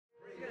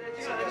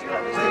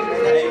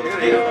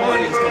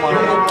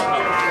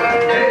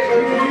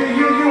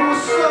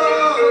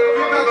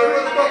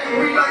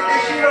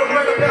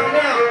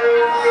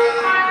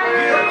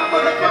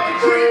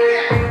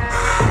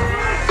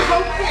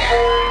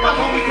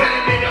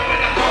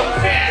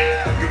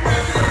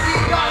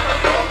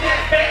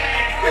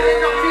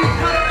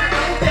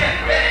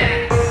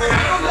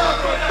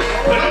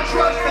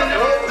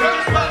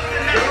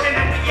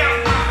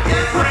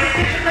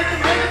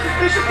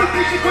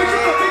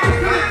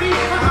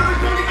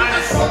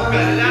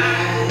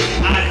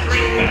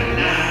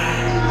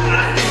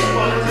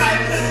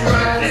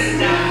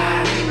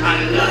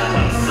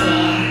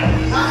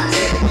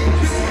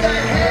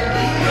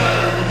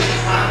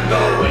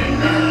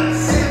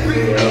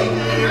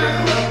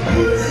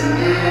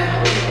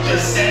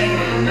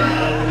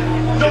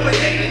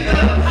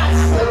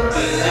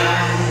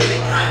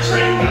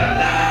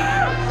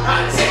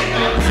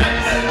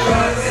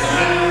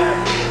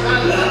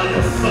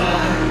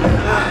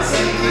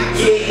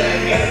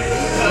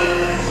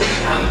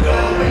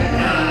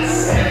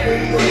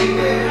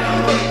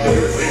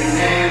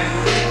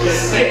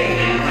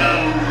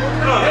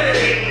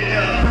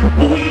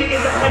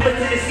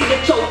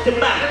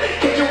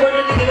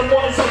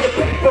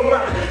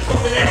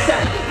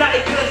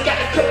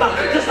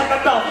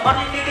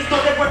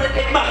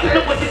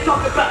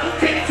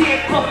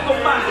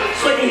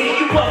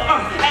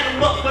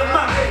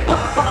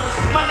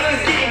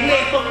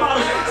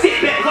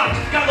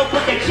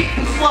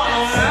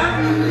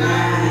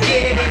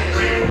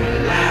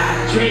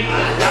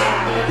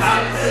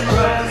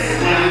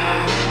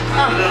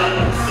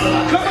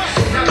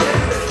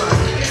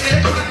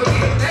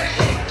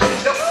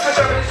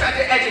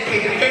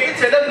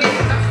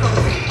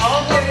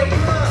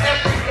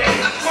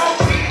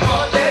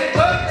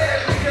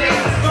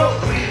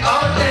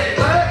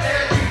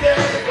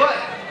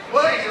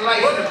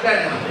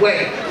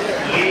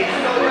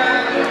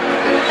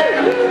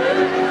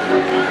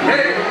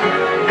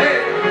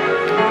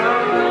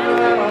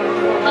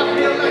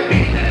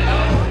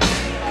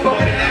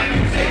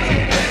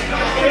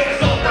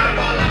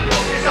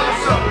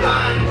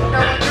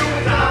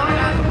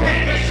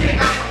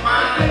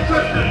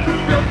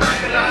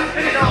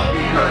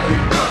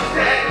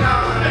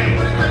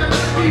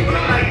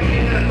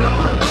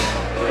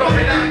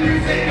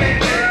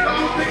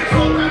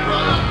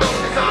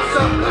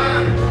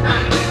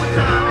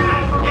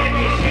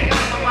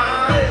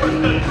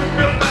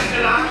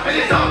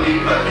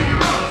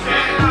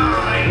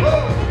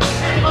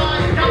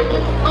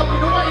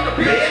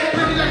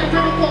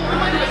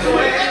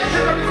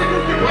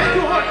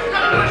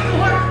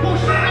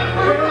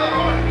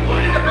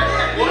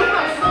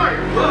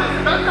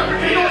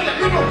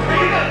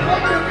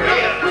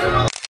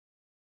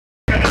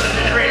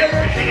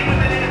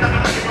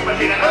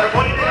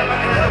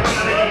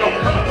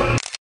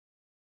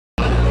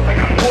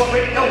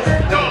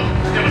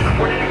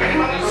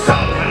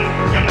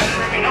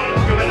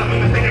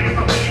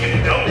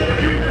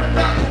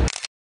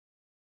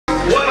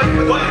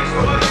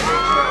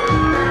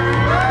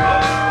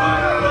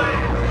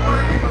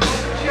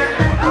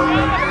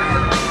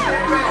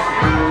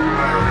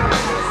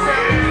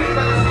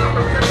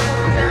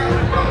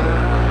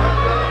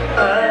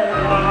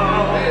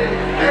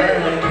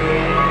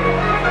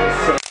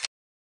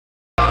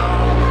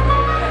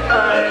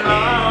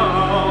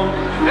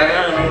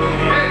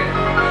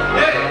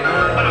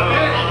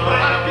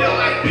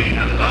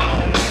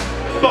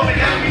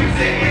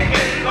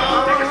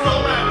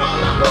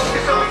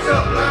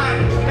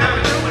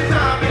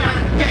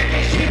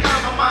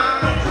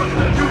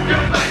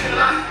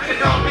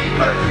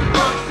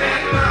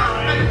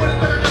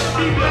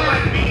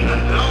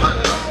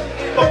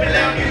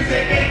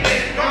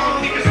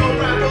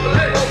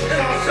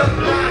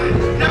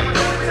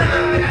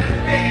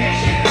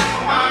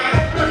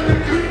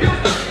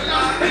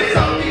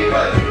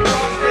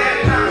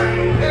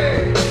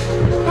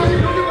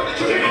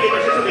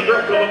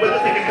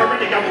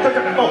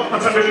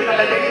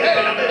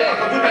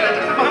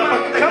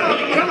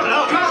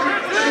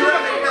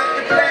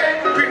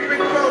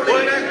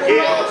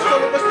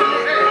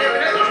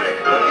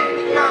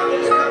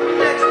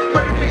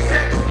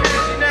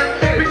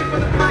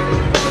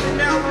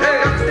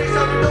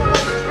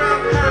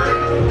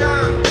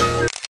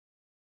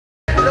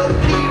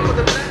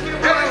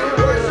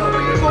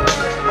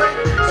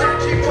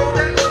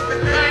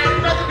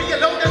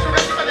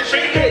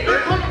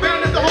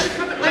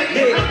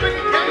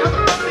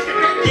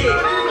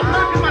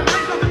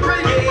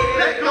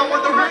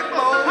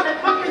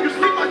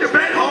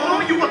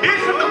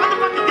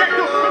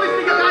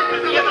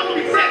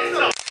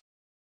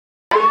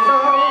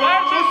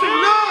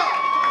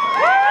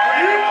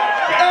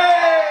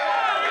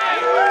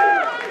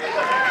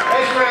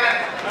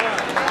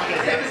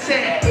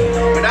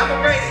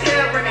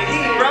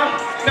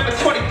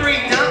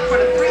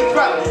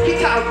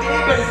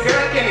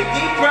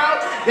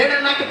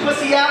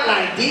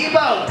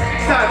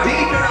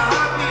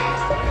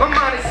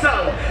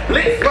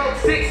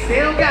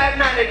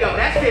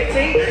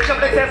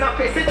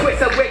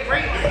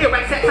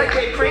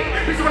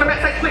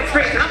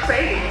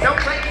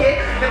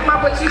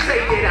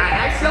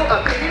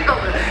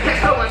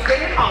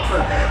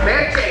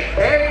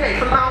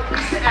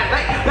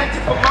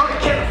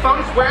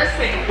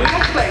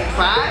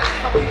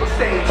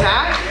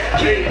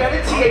King, got a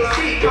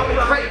THC, call me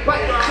great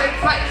white, take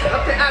flight,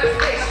 up to outer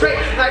space,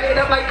 straight, light it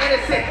up like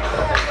innocent.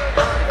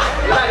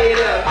 Light it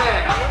up,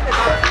 man.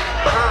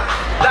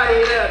 Light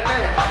it up,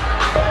 man.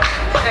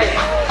 Hey,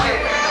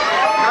 hey,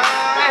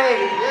 hey,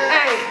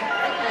 hey.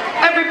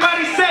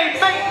 Everybody say,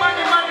 make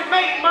money, money,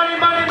 make money,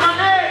 money,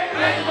 money.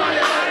 Make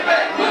money, money,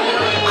 make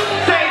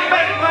money. Say,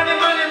 make money,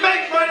 money,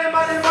 make money,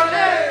 money,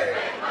 money.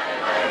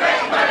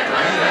 Make money,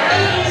 money,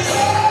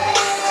 money.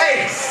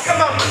 Hey,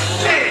 come on,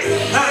 hey.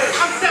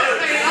 I'm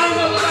celebrating, I don't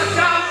know about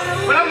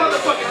y'all, but I'm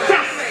motherfucking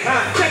celebrating.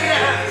 Check it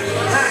out.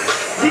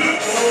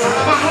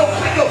 My whole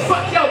clique go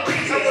fuck your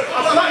bitches.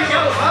 I'm fuck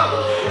your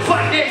hoe.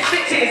 Fuck them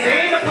bitches,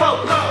 ain't a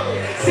po-po.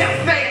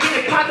 Self-made,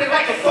 getting poppin'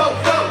 like a fofo.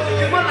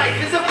 Cause my life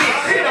is a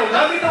bitch, they don't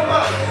love me no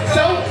more.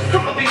 So,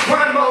 I'ma be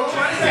one more,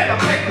 trying to stack my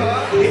paper.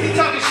 If you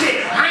talking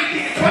shit, I ain't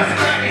thinking twice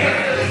about your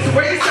head. So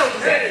where your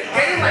soldiers at?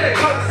 Getting like a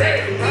coach at.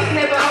 We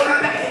never hold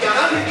it back, y'all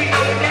always be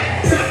knowing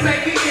that.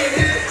 Self-made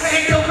business,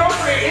 ain't no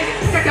girlfriend.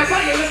 Got that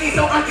body looking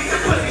so ugly, the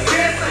pussy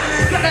says.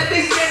 Got that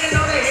bitch standing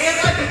on their head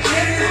like a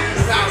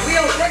gymnast. Nah, we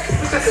don't work,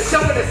 we just a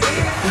show in the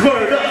scene.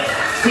 Word up,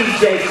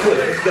 DJ Quik,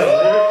 let's go.